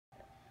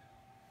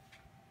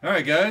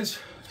Alright guys,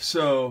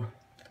 so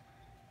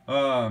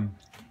I'm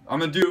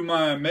gonna do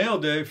my mail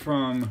day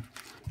from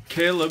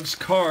Caleb's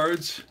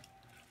Cards.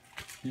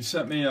 He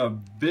sent me a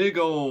big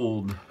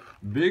old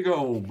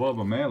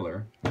Bubba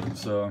mailer,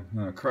 so I'm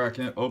gonna crack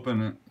it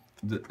open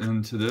it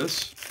into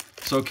this.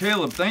 So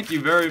Caleb, thank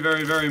you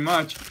very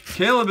much.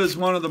 Caleb is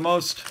one of the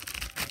most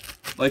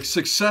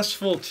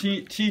successful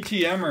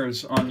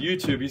TTMers on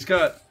YouTube. He's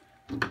got,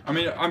 I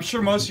mean, I'm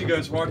sure most of you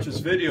guys watch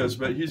his videos,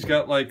 but he's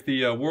got like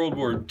the World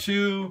War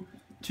II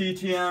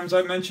TTMs,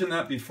 I mentioned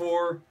that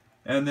before,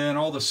 and then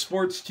all the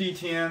sports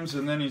TTMs,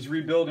 and then he's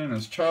rebuilding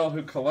his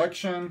childhood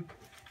collection,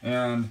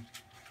 and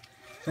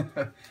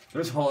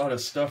there's a lot of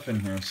stuff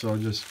in here, so I'll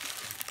just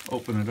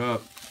open it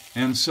up.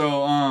 And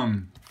so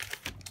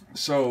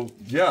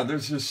yeah,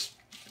 there's just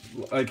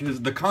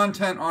the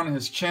content on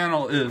his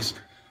channel is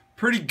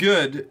pretty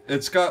good.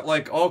 It's got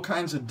like all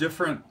kinds of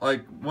different,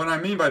 what I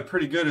mean by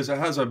pretty good is it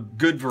has a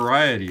good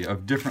variety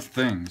of different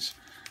things.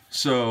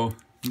 So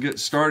get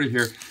started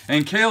here.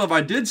 And Caleb,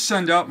 I did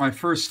send out my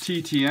first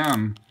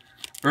TTM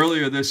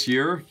earlier this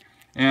year,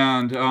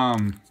 and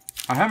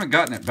I haven't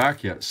gotten it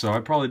back yet, so I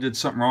probably did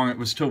something wrong. It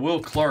was to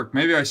Will Clark.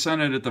 Maybe I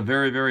sent it at the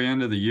very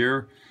end of the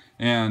year,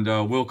 and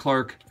Will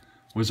Clark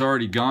was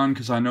already gone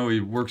because I know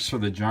he works for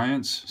the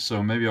Giants,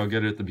 so maybe I'll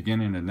get it at the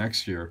beginning of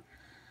next year.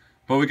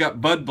 But we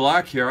got Bud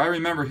Black here. I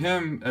remember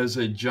him as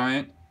a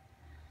Giant.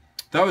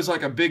 That was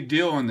like a big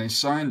deal when they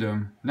signed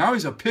him. Now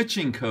he's a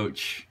pitching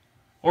coach,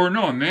 or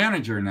no, a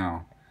manager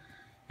now.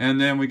 And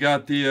then we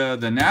got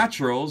the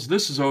Naturals.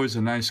 This is always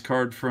a nice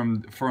card from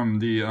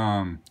the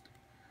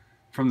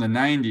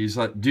 90s,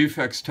 like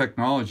Dufex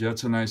Technology.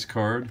 That's a nice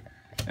card.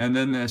 And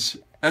then this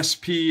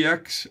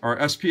SPX or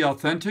SP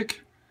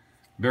Authentic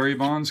Barry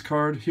Bonds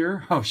card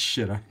here. Oh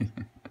shit!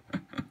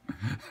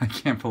 I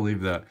can't believe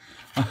that.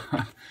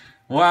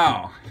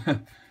 Wow.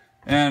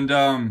 And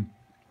then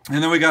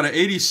we got an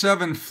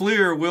 '87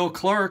 Fleer Will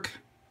Clark,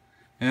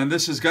 and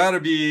this has got to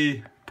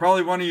be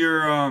probably one of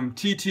your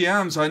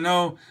TTMs. I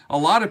know a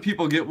lot of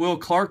people get Will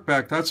Clark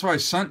back. That's why I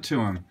sent to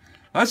him.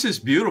 That's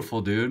just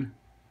beautiful, dude.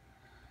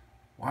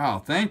 Wow,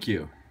 thank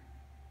you.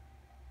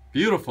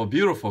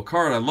 Beautiful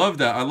card. I love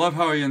that. I love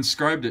how he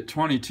inscribed it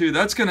 22.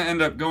 That's going to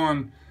end up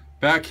going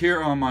back here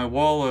on my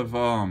wall of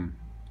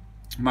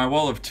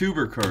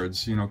tuber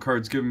cards. You know,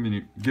 cards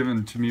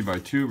given to me by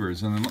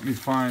tubers. And then let me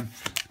find.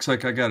 Looks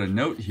like I got a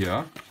note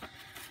here.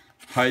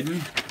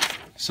 Hiding.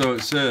 So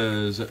it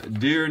says,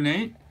 "Dear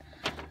Nate,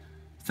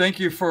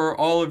 thank you for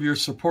all of your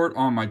support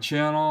on my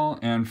channel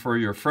and for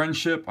your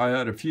friendship. I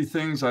had a few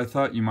things I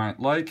thought you might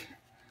like.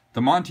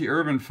 The Monty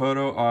Irvin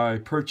photo I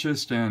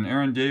purchased, and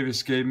Aaron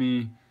Davis gave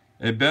me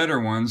a better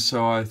one,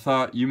 so I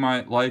thought you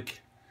might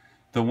like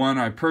the one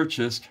I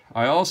purchased.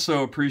 I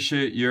also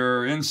appreciate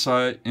your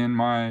insight in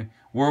my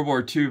World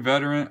War II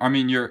veteran,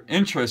 your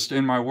interest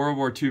in my World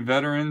War II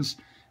veterans,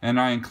 and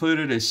I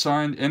included a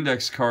signed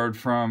index card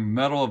from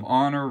Medal of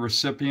Honor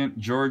recipient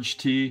George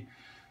T.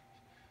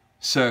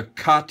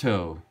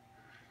 Sakato.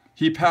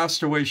 He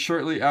passed away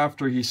shortly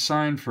after he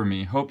signed for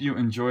me. Hope you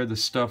enjoy the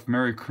stuff.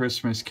 Merry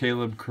Christmas,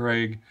 Caleb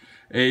Craig,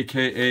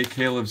 aka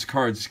Caleb's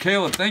Cards."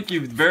 Caleb, thank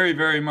you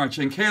very much.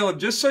 And Caleb,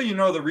 just so you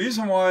know, the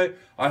reason why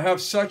I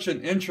have such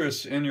an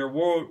interest in your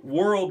World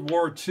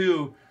War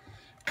II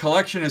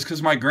collection is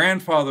because my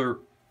grandfather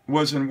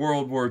was in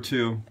World War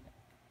II.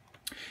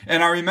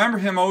 And I remember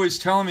him always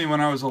telling me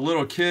when I was a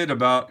little kid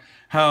about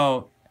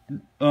how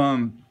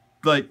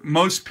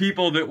most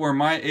people that were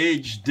my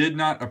age did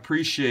not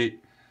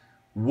appreciate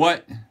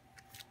what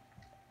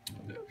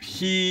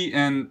he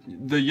and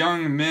the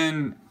young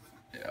men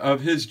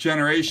of his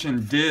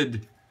generation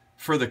did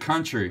for the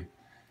country.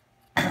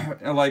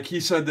 Like he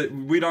said that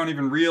we don't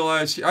even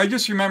realize. I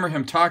just remember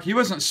him talking. He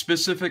wasn't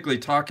specifically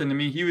talking to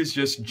me. He was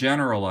just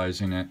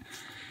generalizing it.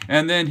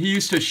 And then he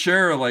used to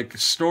share like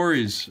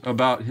stories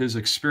about his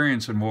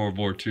experience in World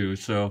War II.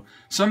 So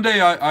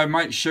someday I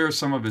might share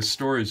some of his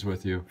stories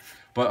with you.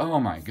 But oh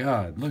my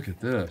God, look at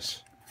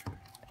this.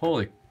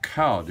 Holy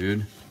cow,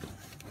 dude.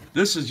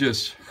 This is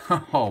just,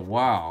 oh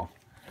wow.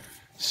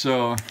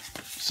 So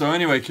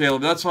anyway,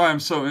 Caleb, that's why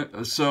I'm so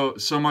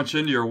much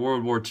into your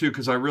World War II,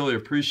 because I really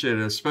appreciate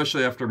it,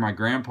 especially after my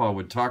grandpa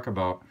would talk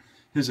about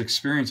his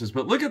experiences.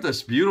 But look at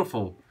this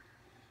beautiful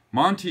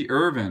Monty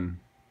Irvin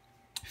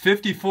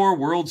 54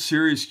 World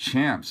Series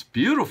champs.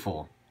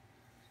 Beautiful.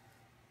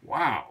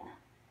 Wow.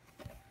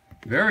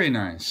 Very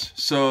nice.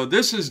 So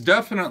this is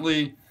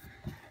definitely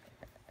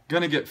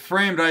gonna get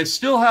framed. I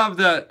still have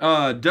that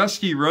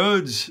Dusty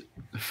Rhodes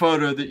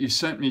photo that you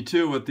sent me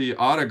too with the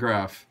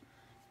autograph,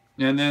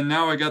 and then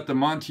now I got the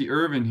Monty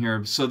Irvin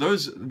here. So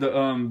those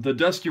the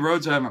Dusty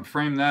Rhodes, I haven't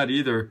framed that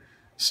either.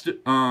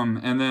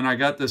 And then I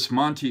got this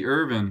Monty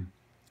Irvin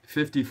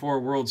 54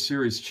 World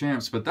Series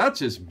champs, but that's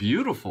just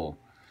beautiful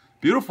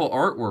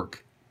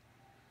artwork.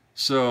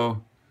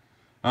 So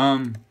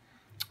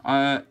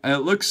it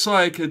looks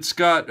like it's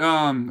got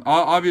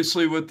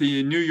obviously with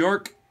the New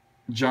York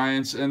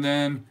Giants, and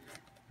then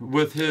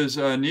with his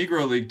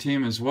Negro League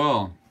team as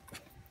well.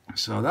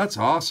 So that's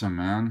awesome,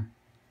 man.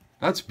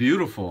 That's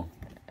beautiful.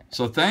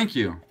 So thank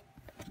you.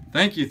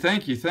 Thank you,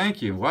 thank you,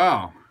 thank you.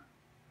 Wow.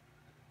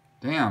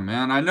 Damn,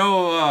 man. I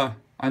know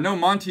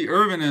Monty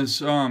Irvin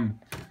is one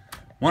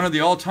of the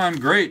all-time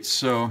greats.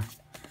 So,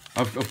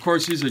 of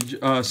course, he's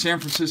a San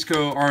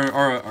Francisco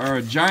or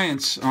a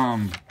Giants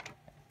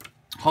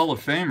Hall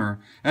of Famer.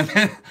 And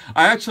then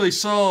I actually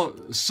saw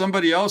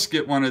somebody else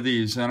get one of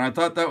these, and I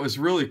thought that was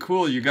really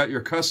cool. You got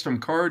your custom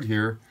card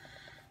here,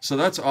 so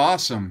that's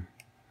awesome.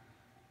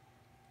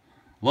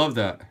 Love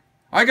that.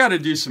 I got to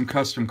do some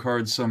custom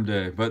cards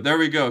someday, but there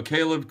we go.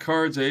 Caleb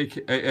Cards,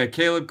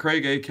 Caleb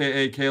Craig,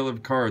 aka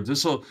Caleb Cards.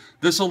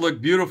 This'll look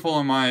beautiful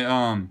on my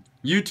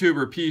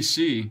YouTuber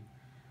PC.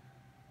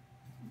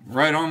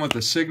 Right on with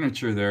the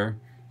signature there.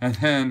 And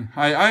then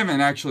I haven't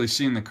actually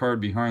seen the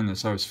card behind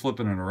this. I was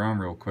flipping it around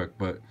real quick,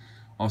 but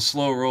I'll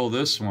slow roll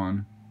this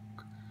one.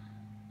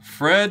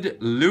 Fred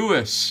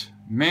Lewis,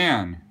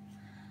 man,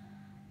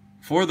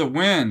 for the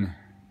win.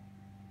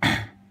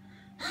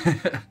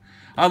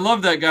 I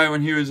loved that guy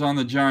when he was on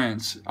the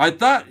Giants. I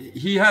thought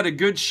he had a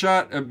good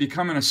shot at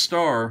becoming a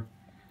star,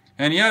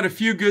 and he had a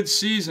few good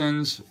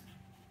seasons,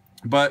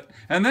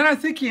 and then I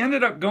think he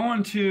ended up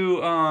going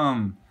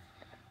to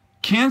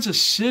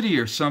Kansas City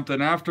or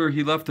something after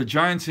he left the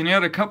Giants, and he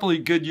had a couple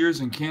of good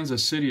years in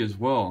Kansas City as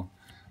well.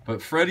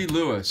 But Freddie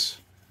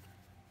Lewis,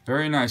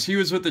 very nice. He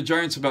was with the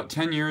Giants about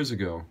 10 years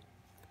ago.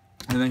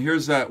 And then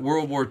here's that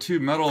World War II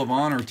Medal of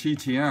Honor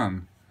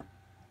TTM.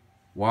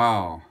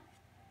 Wow.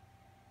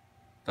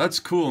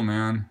 That's cool,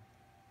 man.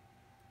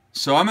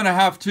 So I'm gonna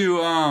have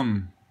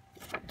to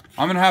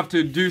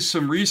do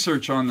some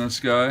research on this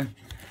guy.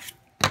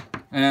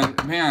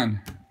 And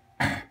man,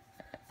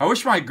 I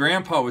wish my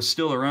grandpa was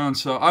still around.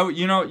 So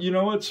you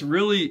know what's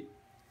really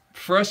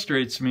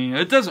frustrates me?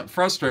 It doesn't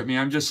frustrate me.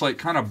 I'm just like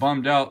kind of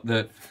bummed out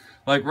that,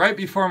 like, right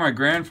before my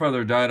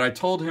grandfather died, I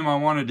told him I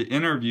wanted to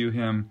interview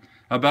him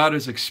about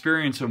his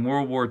experience in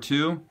World War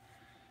II,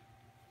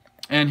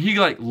 and he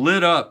like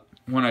lit up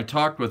when I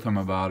talked with him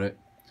about it.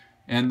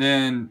 And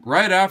then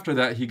right after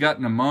that, he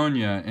got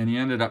pneumonia and he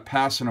ended up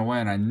passing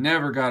away, and I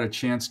never got a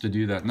chance to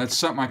do that. And that's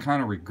something I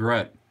kind of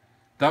regret.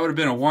 That would have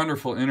been a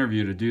wonderful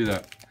interview to do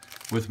that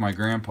with my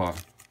grandpa.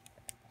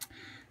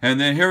 And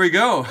then here we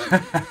go.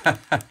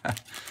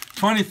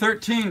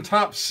 2013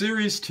 Topps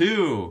Series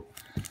 2.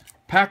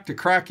 Pack to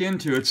crack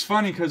into. It's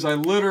funny because I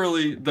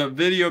literally, the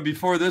video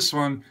before this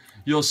one,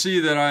 you'll see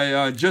that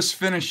I just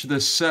finished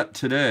this set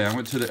today. I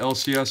went to the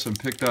LCS and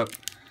picked up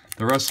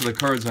the rest of the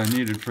cards I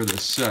needed for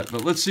this set.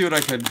 But let's see what I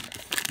could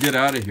get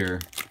out of here.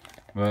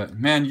 But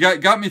man, you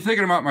got me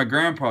thinking about my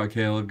grandpa,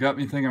 Caleb. Got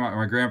me thinking about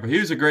my grandpa. He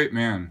was a great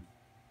man.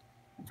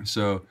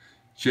 So,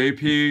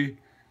 JP,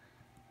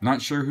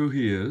 not sure who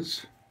he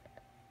is.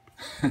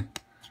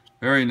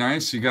 Very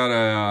nice. You got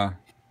a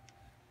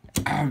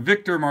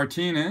Victor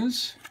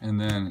Martinez, and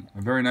then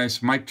a very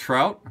nice Mike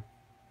Trout.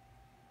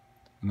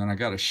 And then I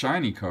got a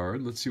shiny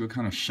card. Let's see what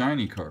kind of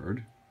shiny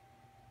card.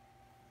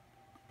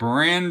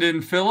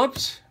 Brandon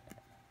Phillips.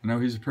 I know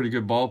he's a pretty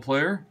good ball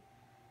player.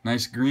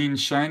 Nice green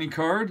shiny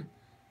card.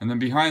 And then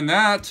behind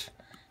that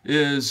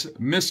is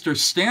Mr.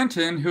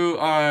 Stanton, who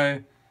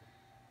I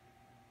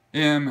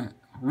am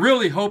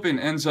really hoping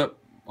ends up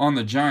on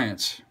the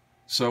Giants.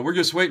 So we're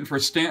just waiting for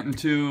Stanton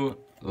to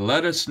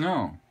let us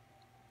know.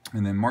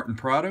 And then Martin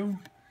Prado,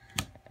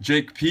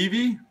 Jake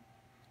Peavy,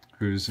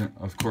 who's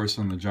of course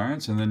on the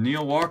Giants, and then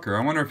Neil Walker.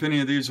 I wonder if any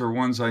of these are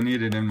ones I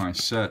needed in my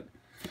set.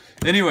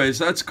 Anyways,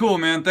 that's cool,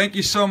 man. Thank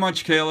you so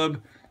much,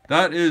 Caleb.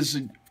 That is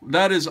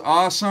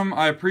awesome.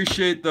 I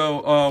appreciate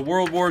the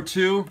World War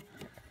II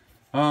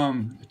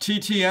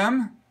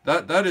TTM.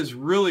 That is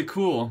really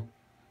cool.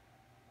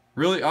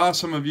 Really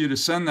awesome of you to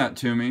send that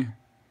to me.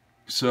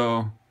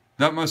 So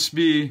that must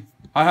be,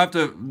 I have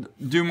to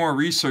do more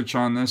research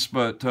on this,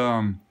 but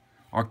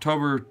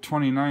October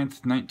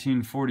 29th,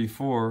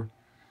 1944.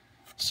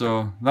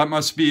 So that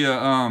must be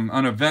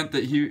an event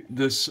that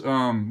this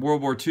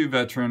World War II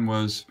veteran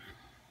was,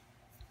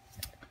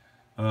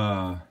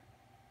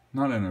 not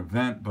an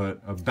event,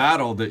 but a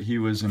battle that he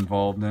was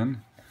involved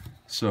in.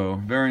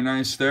 So very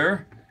nice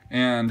there.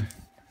 And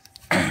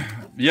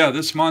yeah,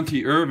 this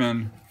Monty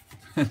Irvin,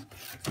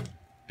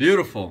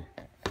 beautiful.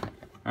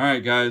 All right,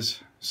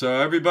 guys. So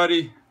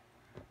everybody,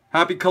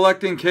 happy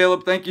collecting.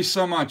 Caleb, thank you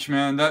so much,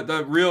 man.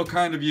 That real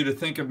kind of you to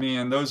think of me,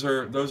 and those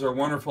are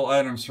wonderful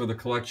items for the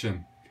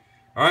collection.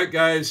 All right,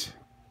 guys,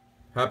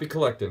 happy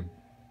collecting.